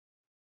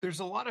There's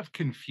a lot of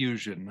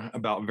confusion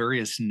about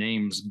various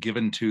names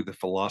given to the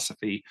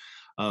philosophy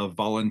of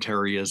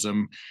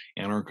voluntarism,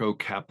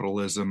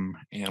 anarcho-capitalism,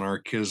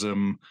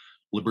 anarchism,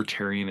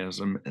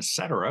 libertarianism,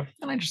 etc.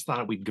 And I just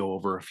thought we'd go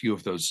over a few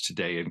of those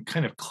today and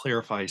kind of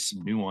clarify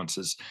some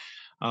nuances.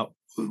 Uh,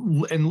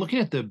 and looking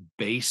at the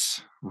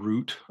base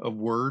root of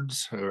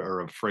words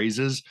or of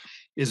phrases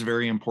is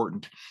very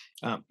important.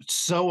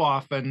 So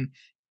often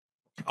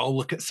I'll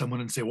look at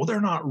someone and say, well, they're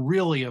not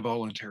really a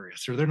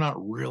voluntarist or they're not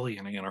really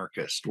an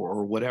anarchist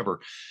or whatever.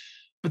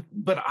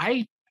 But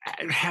I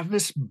have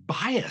this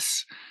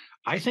bias.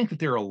 I think that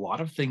there are a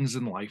lot of things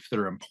in life that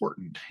are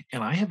important.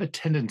 And I have a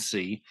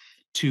tendency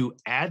to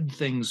add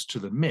things to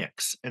the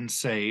mix and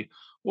say,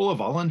 well, a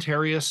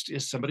voluntarist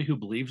is somebody who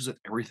believes that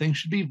everything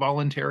should be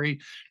voluntary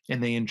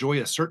and they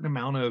enjoy a certain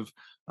amount of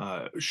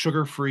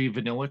sugar free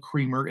vanilla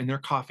creamer in their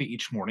coffee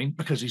each morning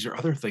because these are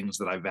other things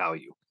that I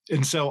value.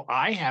 And so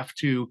I have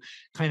to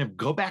kind of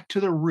go back to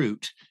the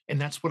root.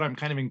 And that's what I'm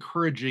kind of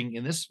encouraging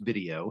in this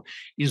video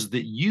is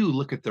that you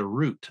look at the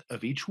root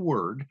of each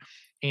word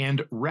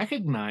and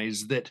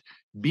recognize that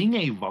being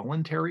a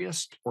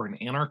voluntarist or an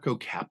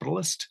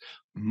anarcho-capitalist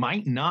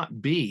might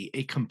not be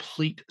a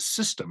complete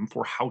system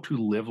for how to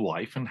live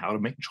life and how to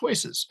make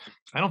choices.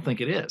 I don't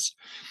think it is.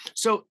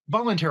 So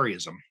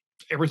voluntarism,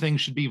 everything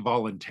should be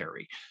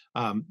voluntary.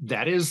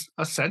 That is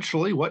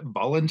essentially what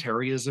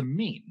voluntarism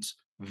means.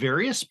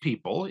 Various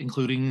people,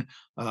 including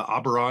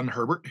Auberon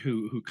Herbert,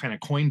 who kind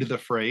of coined the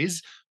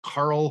phrase,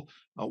 Karl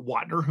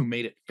Wagner, who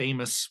made it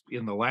famous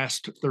in the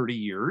last 30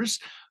 years,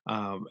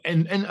 and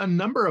a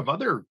number of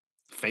other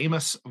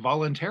famous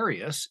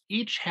voluntarists,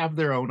 each have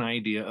their own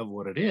idea of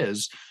what it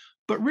is.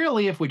 But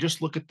really, if we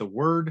just look at the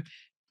word,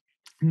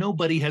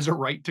 nobody has a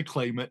right to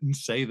claim it and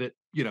say that,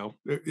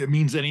 it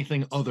means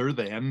anything other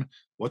than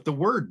what the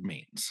word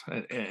means.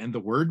 And the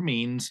word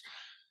means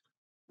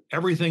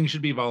everything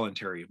should be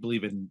voluntary.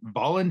 Believe in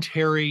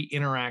voluntary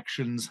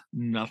interactions,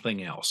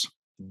 nothing else.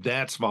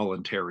 That's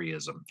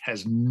voluntarism.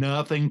 Has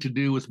nothing to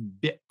do with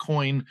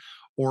Bitcoin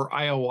or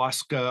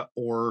ayahuasca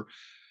or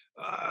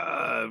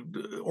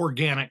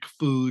organic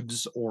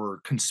foods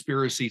or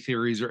conspiracy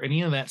theories or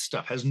any of that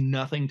stuff. Has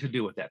nothing to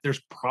do with that.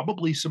 There's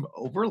probably some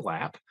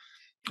overlap.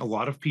 A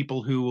lot of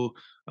people who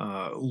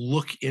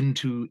look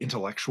into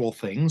intellectual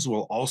things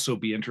will also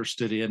be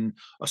interested in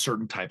a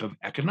certain type of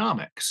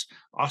economics,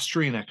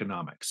 Austrian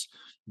economics.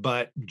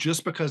 But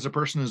just because a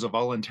person is a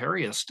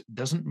voluntarist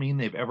doesn't mean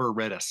they've ever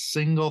read a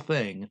single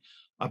thing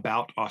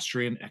about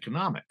Austrian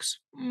economics.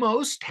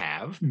 Most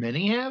have,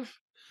 many have,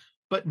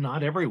 but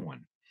not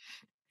everyone.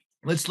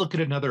 Let's look at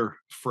another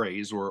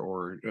phrase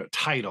or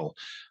title,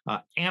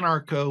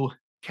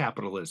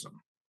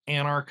 anarcho-capitalism.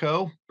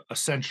 Anarcho,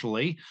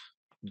 essentially,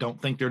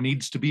 don't think there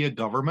needs to be a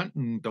government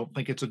and don't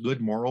think it's a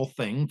good moral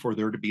thing for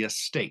there to be a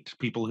state,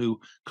 people who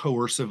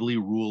coercively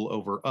rule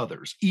over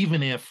others,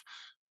 even if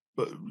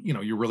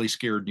you're really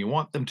scared and you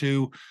want them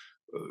to.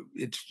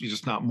 It's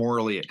just not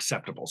morally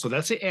acceptable. So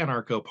that's the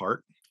anarcho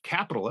part.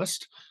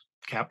 Capitalist.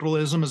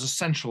 Capitalism is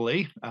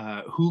essentially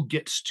who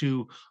gets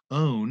to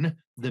own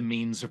the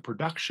means of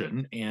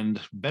production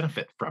and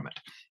benefit from it.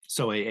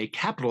 So a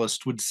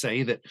capitalist would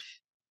say that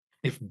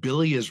if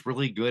Billy is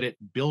really good at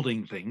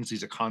building things,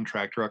 he's a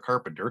contractor, a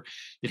carpenter,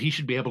 that he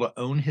should be able to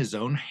own his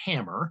own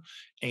hammer,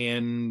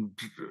 and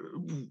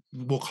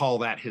we'll call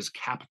that his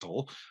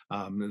capital.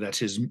 That's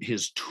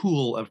his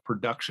tool of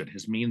production.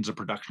 His means of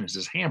production is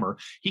his hammer.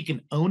 He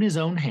can own his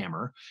own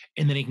hammer,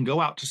 and then he can go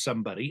out to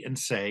somebody and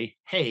say,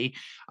 "Hey,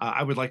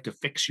 I would like to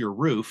fix your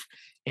roof,"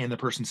 and the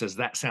person says,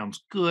 "That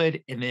sounds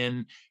good," and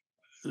then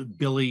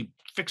Billy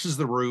fixes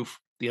the roof.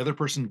 The other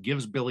person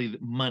gives Billy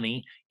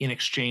money in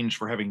exchange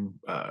for having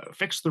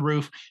fixed the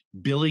roof.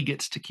 Billy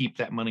gets to keep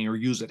that money or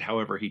use it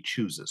however he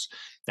chooses.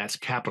 That's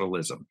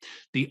capitalism.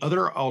 The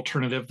other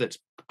alternative that's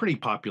pretty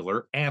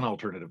popular, an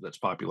alternative that's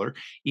popular,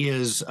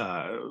 is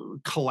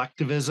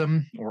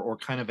collectivism, or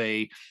kind of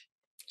a,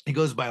 it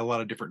goes by a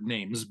lot of different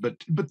names, but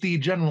the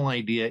general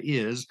idea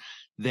is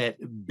that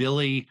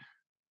Billy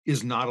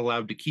is not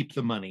allowed to keep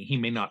the money. He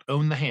may not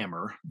own the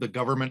hammer. The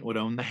government would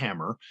own the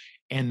hammer.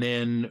 And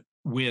then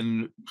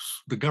when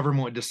the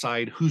government would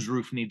decide whose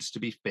roof needs to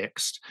be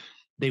fixed,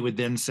 they would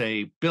then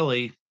say,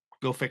 Billy,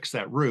 go fix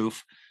that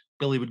roof.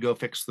 Billy would go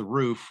fix the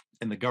roof,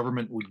 and the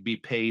government would be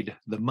paid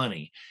the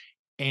money.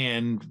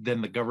 And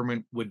then the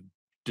government would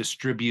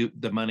distribute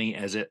the money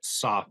as it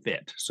saw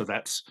fit. So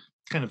that's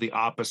kind of the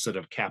opposite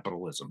of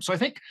capitalism. So I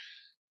think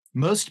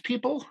most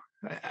people,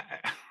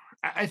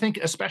 I think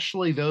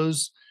especially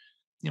those,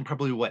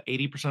 probably what,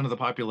 80% of the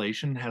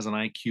population has an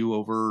IQ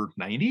over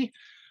 90.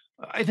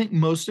 I think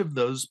most of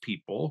those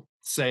people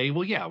say,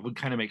 well, yeah, it would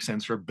kind of make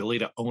sense for Billy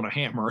to own a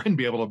hammer and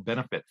be able to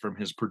benefit from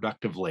his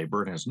productive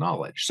labor and his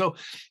knowledge. So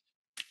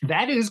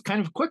that is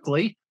kind of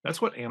quickly,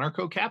 that's what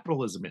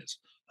anarcho-capitalism is.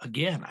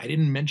 Again, I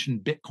didn't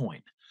mention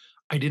Bitcoin.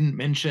 I didn't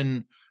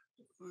mention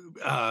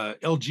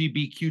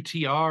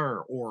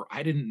LGBTQTR, or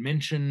I didn't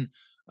mention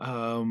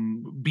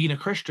being a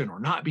Christian or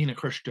not being a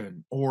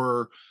Christian,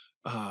 or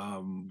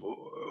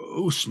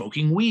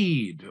smoking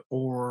weed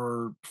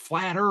or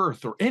flat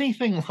earth or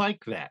anything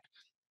like that.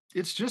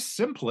 It's just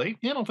simply,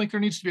 I don't think there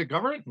needs to be a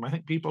government. I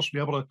think people should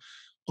be able to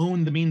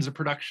own the means of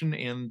production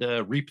and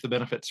reap the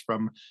benefits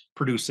from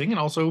producing. And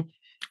also,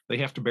 they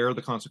have to bear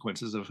the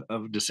consequences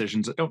of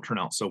decisions that don't turn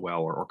out so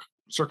well, or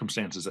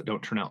circumstances that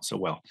don't turn out so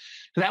well.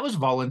 So that was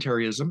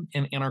voluntarism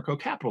and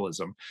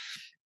anarcho-capitalism.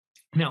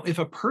 Now, if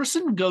a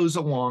person goes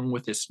along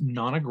with this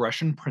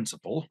non-aggression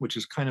principle, which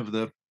is kind of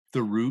the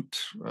root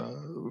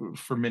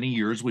for many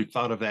years, we've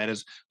thought of that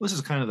as, well, this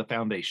is kind of the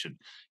foundation.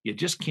 You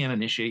just can't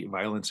initiate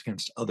violence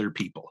against other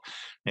people.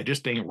 That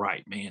just ain't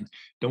right, man.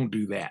 Don't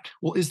do that.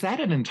 Well, is that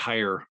an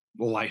entire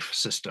life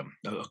system,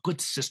 a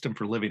good system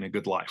for living a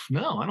good life?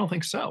 No, I don't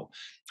think so.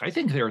 I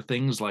think there are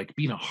things like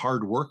being a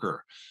hard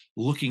worker,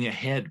 looking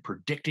ahead,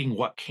 predicting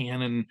what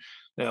can and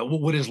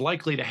what is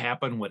likely to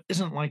happen, what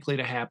isn't likely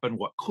to happen,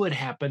 what could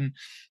happen,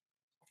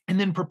 and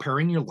then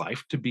preparing your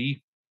life to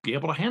be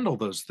able to handle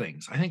those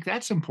things. I think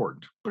that's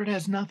important, but it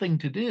has nothing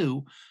to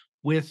do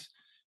with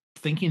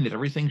thinking that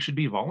everything should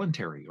be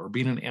voluntary or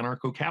being an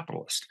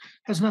anarcho-capitalist.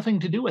 Has nothing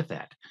to do with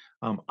that.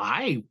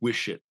 I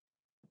wish it.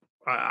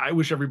 I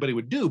wish everybody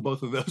would do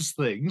both of those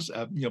things.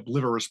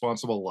 Live a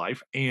responsible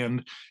life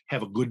and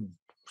have a good,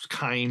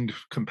 kind,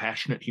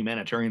 compassionate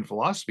humanitarian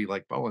philosophy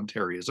like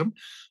voluntarism.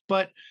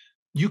 But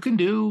you can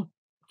do,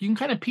 you can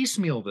kind of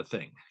piecemeal the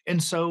thing,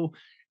 and so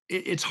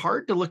it's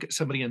hard to look at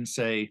somebody and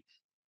say,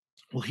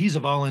 well, he's a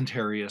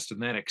voluntarist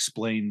and that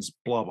explains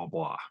blah, blah,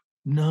 blah.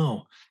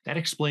 No, that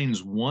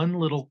explains one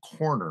little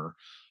corner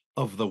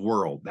of the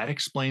world. That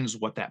explains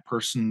what that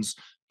person's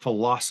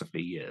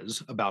philosophy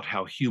is about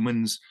how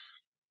humans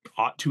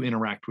ought to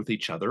interact with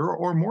each other,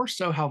 or more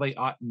so, how they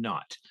ought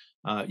not.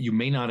 You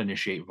may not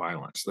initiate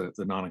violence,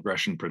 the non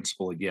aggression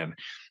principle again.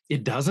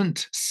 It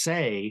doesn't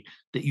say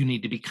that you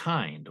need to be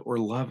kind or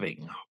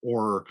loving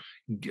or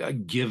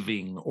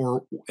giving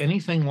or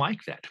anything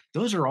like that.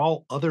 Those are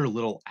all other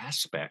little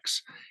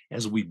aspects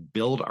as we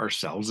build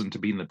ourselves into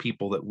being the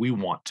people that we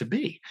want to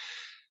be.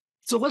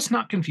 So let's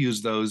not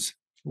confuse those.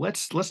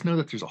 Let's know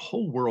that there's a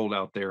whole world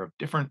out there of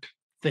different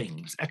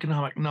things,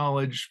 economic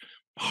knowledge,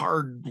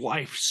 hard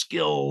life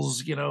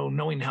skills,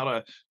 knowing how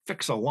to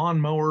fix a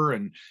lawnmower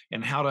and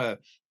how to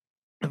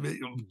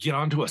get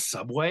onto a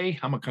subway.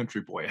 I'm a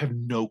country boy. I have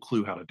no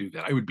clue how to do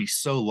that. I would be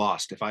so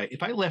lost if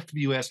I left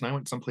the US and I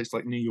went someplace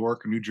like New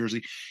York or New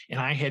Jersey and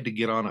I had to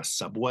get on a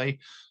subway.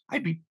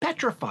 I'd be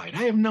petrified.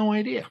 I have no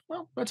idea.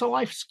 Well, that's a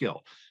life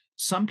skill.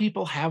 Some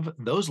people have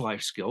those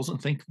life skills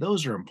and think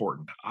those are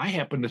important. I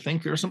happen to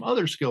think there are some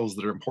other skills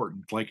that are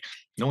important, like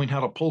knowing how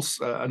to pull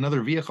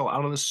another vehicle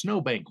out of the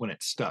snowbank when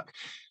it's stuck.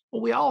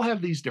 Well, we all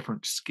have these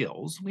different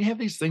skills. We have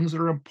these things that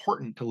are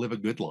important to live a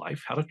good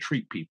life, how to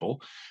treat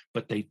people,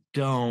 but they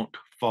don't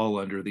fall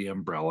under the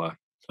umbrella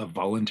of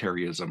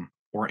voluntarism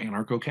or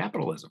anarcho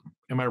capitalism.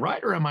 Am I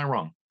right or am I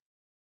wrong?